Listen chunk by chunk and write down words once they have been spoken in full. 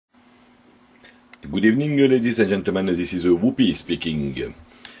Good evening, ladies and gentlemen, this is Whoopi speaking,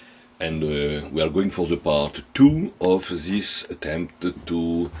 and we are going for the part 2 of this attempt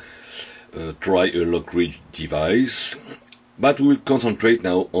to try a Lockridge device, but we will concentrate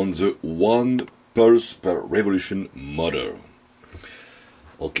now on the 1 pulse per revolution motor.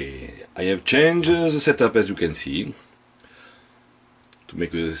 Okay, I have changed the setup, as you can see, to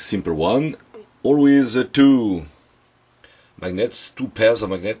make a simple one. Always two magnets, 2 pairs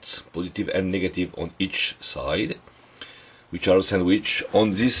of magnets, positive and negative on each side, which are sandwiched on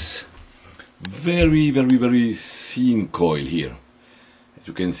this very thin coil here. As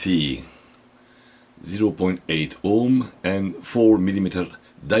you can see, 0.8 ohm and 4 millimeter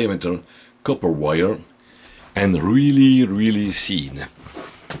diameter copper wire, and really thin.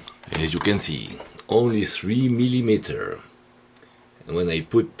 As you can see, only 3 millimeter. And when I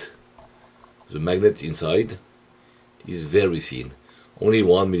put the magnet inside, it is very thin, only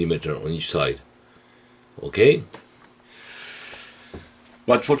 1 millimeter on each side. Okay?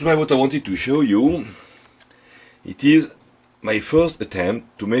 But for tonight, what I wanted to show you, it is my first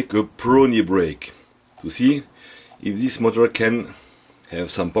attempt to make a Prony break, to see if this motor can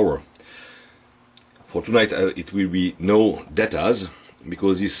have some power. For tonight, it will be no datas,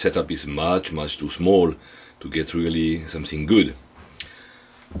 because this setup is much too small to get really something good.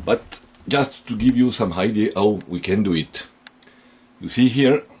 But just to give you some idea how we can do it. You see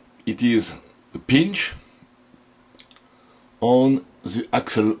here, it is a pinch on the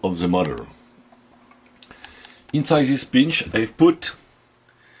axle of the motor. Inside this pinch I've put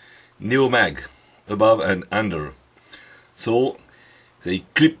neomag above and under, so they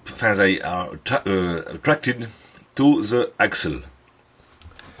are attracted to the axle.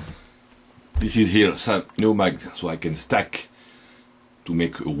 This is here some neomag, so I can stack to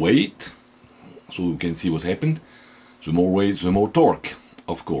make a weight, so you can see what happened. The more weight, the more torque,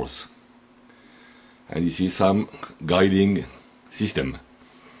 of course. And this is some guiding system.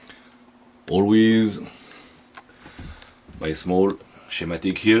 Always my small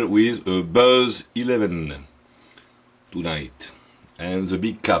schematic here with a buzz 11 tonight, and the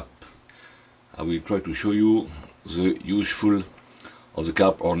big cap. I will try to show you the useful of the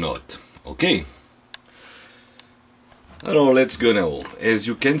cap or not. Okay. Now let's go now. As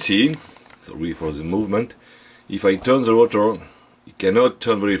you can see, sorry for the movement, if I turn the rotor, it cannot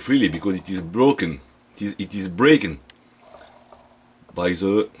turn very freely because it is broken. It is broken by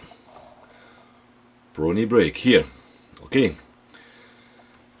the Prony brake here. Okay.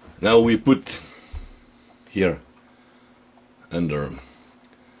 Now we put here under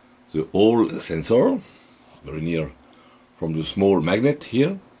the whole sensor, very near from the small magnet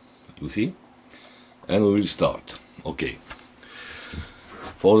here, you see, and we will start. Okay.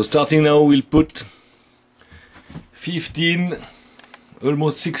 For the starting now, we'll put 15,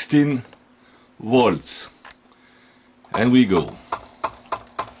 almost 16 volts, and we go.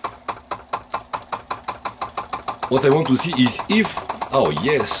 What I want to see is if, oh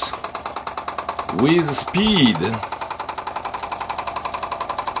yes, with speed,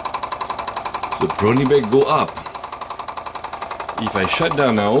 the Prony brake go up. If I shut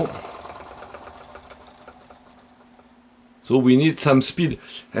down now, so we need some speed.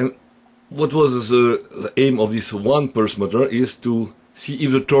 And what was the aim of this 1 pulse motor is to see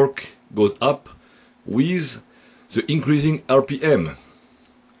if the torque goes up with the increasing RPM.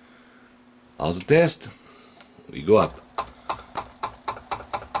 As a test, we go up.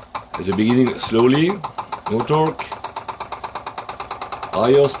 At the beginning, slowly, no torque,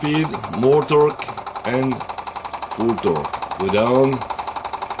 higher speed, more torque, and full torque. Go down,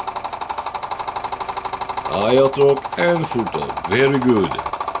 higher torque and full torque. Very good.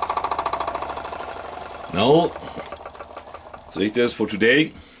 Now, the latest for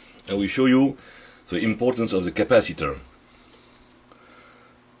today, I will show you the importance of the capacitor.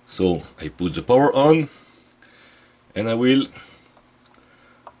 So I put the power on, and I will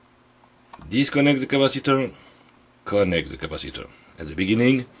disconnect the capacitor, connect the capacitor. At the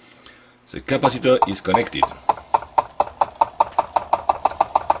beginning, the capacitor is connected.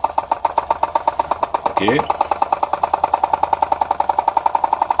 Okay.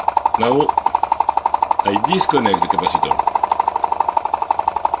 Now I disconnect the capacitor.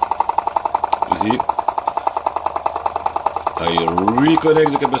 You see? I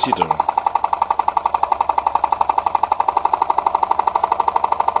reconnect the capacitor.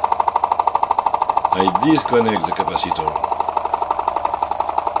 I disconnect the capacitor.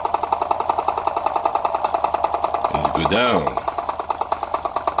 And go down.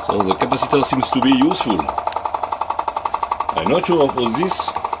 So the capacitor seems to be useful. I'm not sure of all this,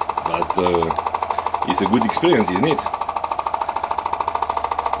 but it's a good experience, isn't it?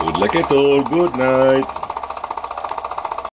 Good luck at all, good night.